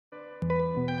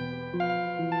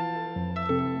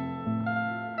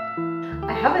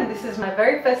haven't. This is my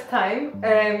very first time.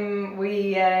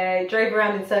 We drove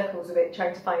around in circles a bit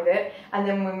trying to find it, and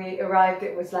then when we arrived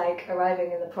it was like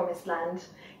arriving in the promised land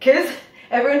because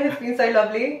everyone has been so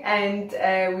lovely, and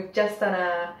we've just done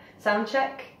a sound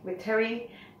check with Terry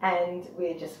and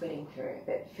we're just waiting for a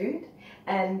bit of food,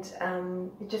 and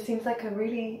it just seems like a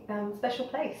really special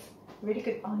place. Really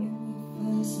good vibe.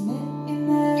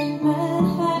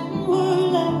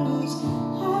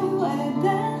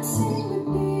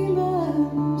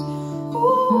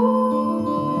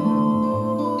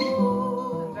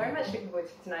 I'm very much looking forward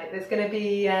to tonight. There's going to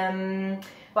be, well,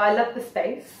 I love the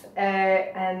space,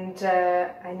 and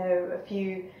I know a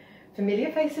few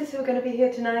familiar faces who are going to be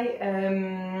here tonight,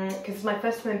 because it's my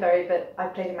first time in Bury, but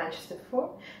I've played in Manchester before,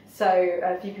 so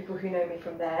a few people who know me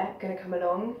from there are going to come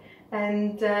along,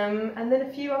 and then a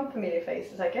few unfamiliar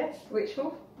faces, I guess, which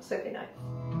will also be nice.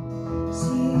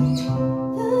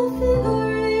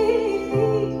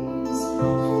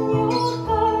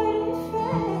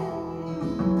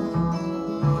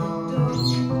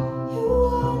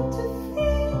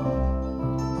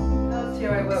 Last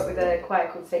year I worked with a choir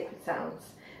called Sacred Sounds,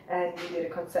 and we did a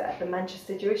concert at the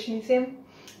Manchester Jewish Museum.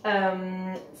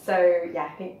 So yeah,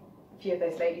 I think a few of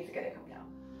those ladies are going to come down.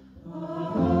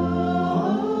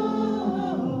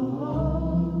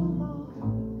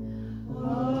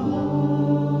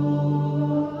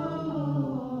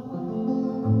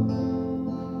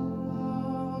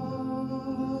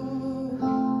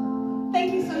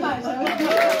 Thank you so much.